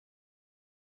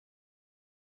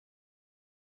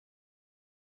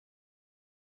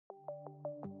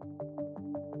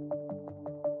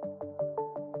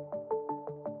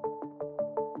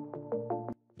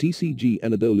TCG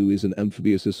Anadolu is an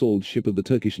amphibious assault ship of the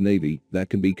Turkish Navy that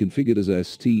can be configured as a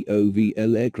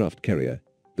STOVL aircraft carrier.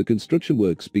 The construction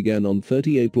works began on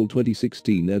 30 April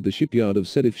 2016 at the shipyard of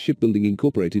Sedef Shipbuilding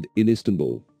Inc. in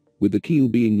Istanbul, with the keel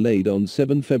being laid on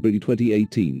 7 February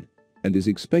 2018, and is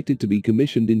expected to be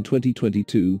commissioned in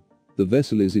 2022. The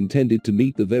vessel is intended to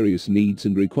meet the various needs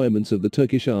and requirements of the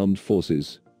Turkish Armed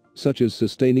Forces, such as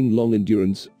sustaining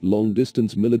long-endurance,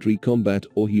 long-distance military combat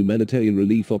or humanitarian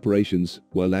relief operations,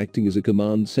 while acting as a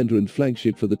command center and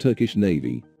flagship for the Turkish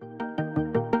Navy.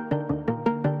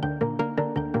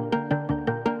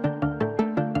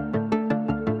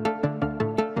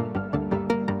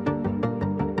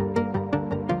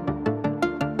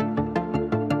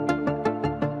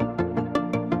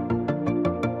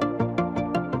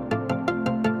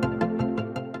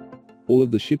 All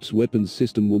of the ship's weapons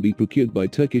system will be procured by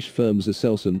Turkish firms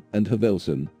Aselsan and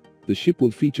Havelsan. The ship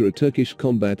will feature a Turkish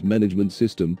combat management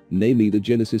system, namely the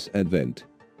GENESIS-ADVENT,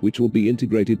 which will be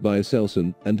integrated by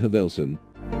Aselsan and Havelsan.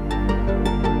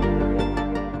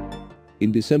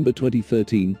 In December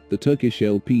 2013, the Turkish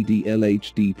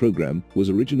LPD-LHD program was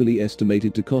originally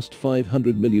estimated to cost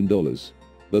 $500 million.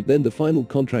 But then the final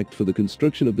contract for the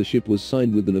construction of the ship was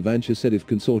signed with the Navansha Sedef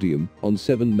Consortium on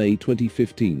 7 May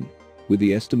 2015. With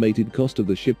the estimated cost of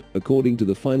the ship, according to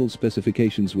the final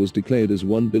specifications, was declared as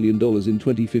 $1 billion in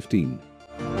 2015.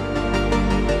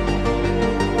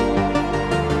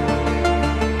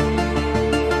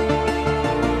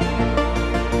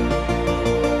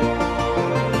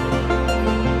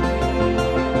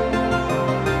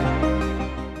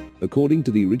 According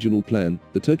to the original plan,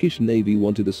 the Turkish Navy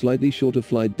wanted a slightly shorter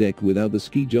flight deck without the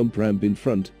ski jump ramp in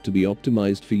front to be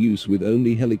optimized for use with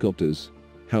only helicopters.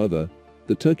 However,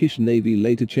 the Turkish Navy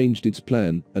later changed its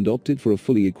plan and opted for a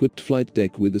fully equipped flight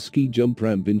deck with a ski jump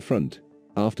ramp in front,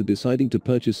 after deciding to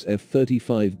purchase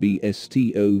F-35B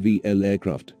STOVL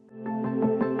aircraft.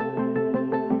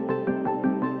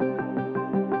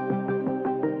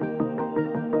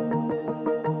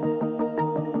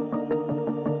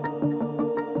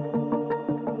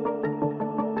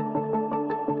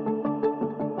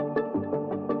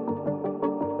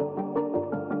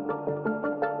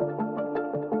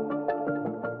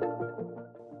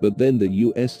 But then the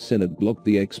US Senate blocked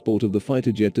the export of the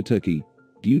fighter jet to Turkey,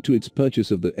 due to its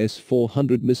purchase of the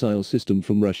S-400 missile system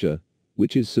from Russia,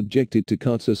 which is subjected to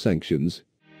Qatar sanctions.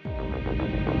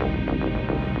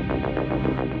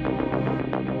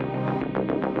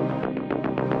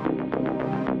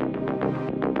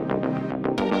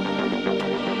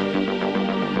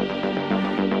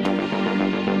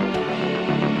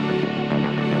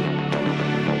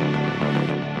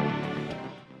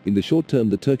 In the short term,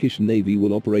 the Turkish Navy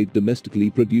will operate domestically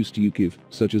produced UKIV,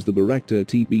 such as the Bayraktar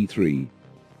TB3.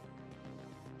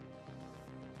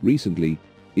 Recently,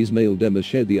 Ismail Demir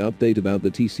shared the update about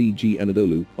the TCG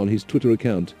Anadolu on his Twitter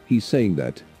account. He's saying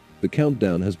that the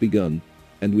countdown has begun,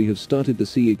 and we have started the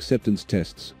sea acceptance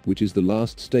tests, which is the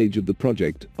last stage of the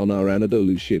project, on our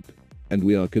Anadolu ship, and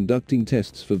we are conducting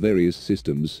tests for various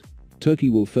systems. Turkey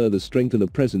will further strengthen a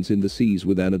presence in the seas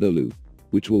with Anadolu,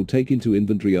 which will take into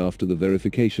inventory after the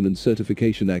verification and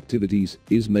certification activities,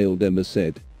 Ismail Demir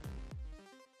said.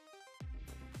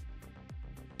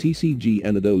 TCG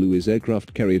Anadolu is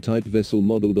aircraft carrier type vessel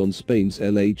modeled on Spain's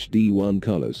LHD Juan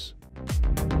Carlos.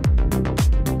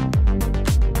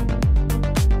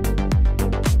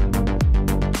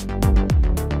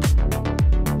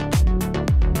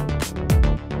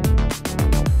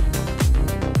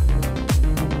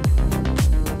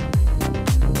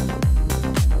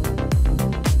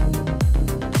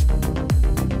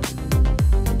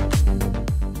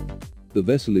 The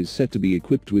vessel is set to be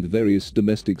equipped with various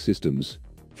domestic systems.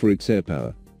 For its air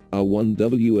power,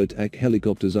 R-1W attack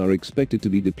helicopters are expected to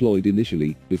be deployed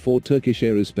initially, before Turkish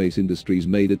Aerospace Industries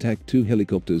made Attack 2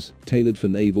 helicopters, tailored for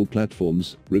naval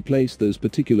platforms, replace those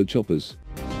particular choppers.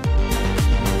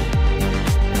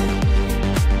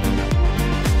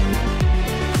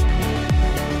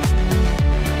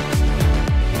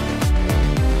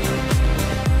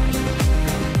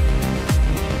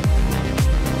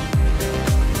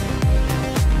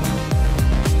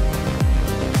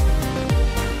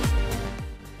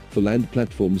 For land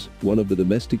platforms, one of the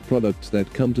domestic products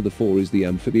that come to the fore is the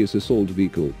amphibious assault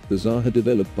vehicle, the Zaha,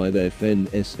 developed by the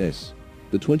FNSS.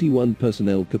 The 21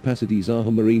 personnel capacity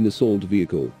Zaha Marine Assault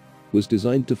Vehicle was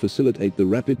designed to facilitate the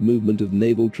rapid movement of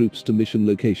naval troops to mission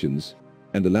locations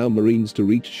and allow Marines to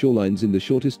reach shorelines in the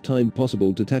shortest time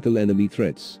possible to tackle enemy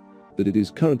threats. That it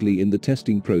is currently in the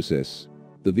testing process.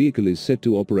 The vehicle is set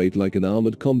to operate like an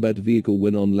armored combat vehicle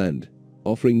when on land,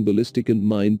 offering ballistic and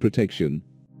mine protection.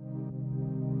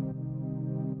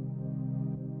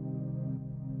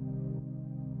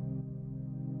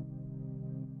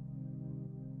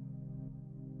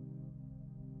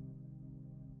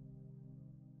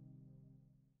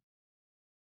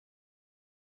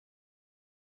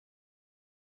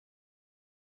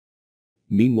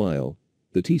 Meanwhile,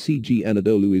 the TCG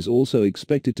Anadolu is also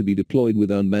expected to be deployed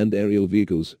with unmanned aerial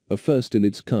vehicles, a first in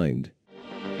its kind.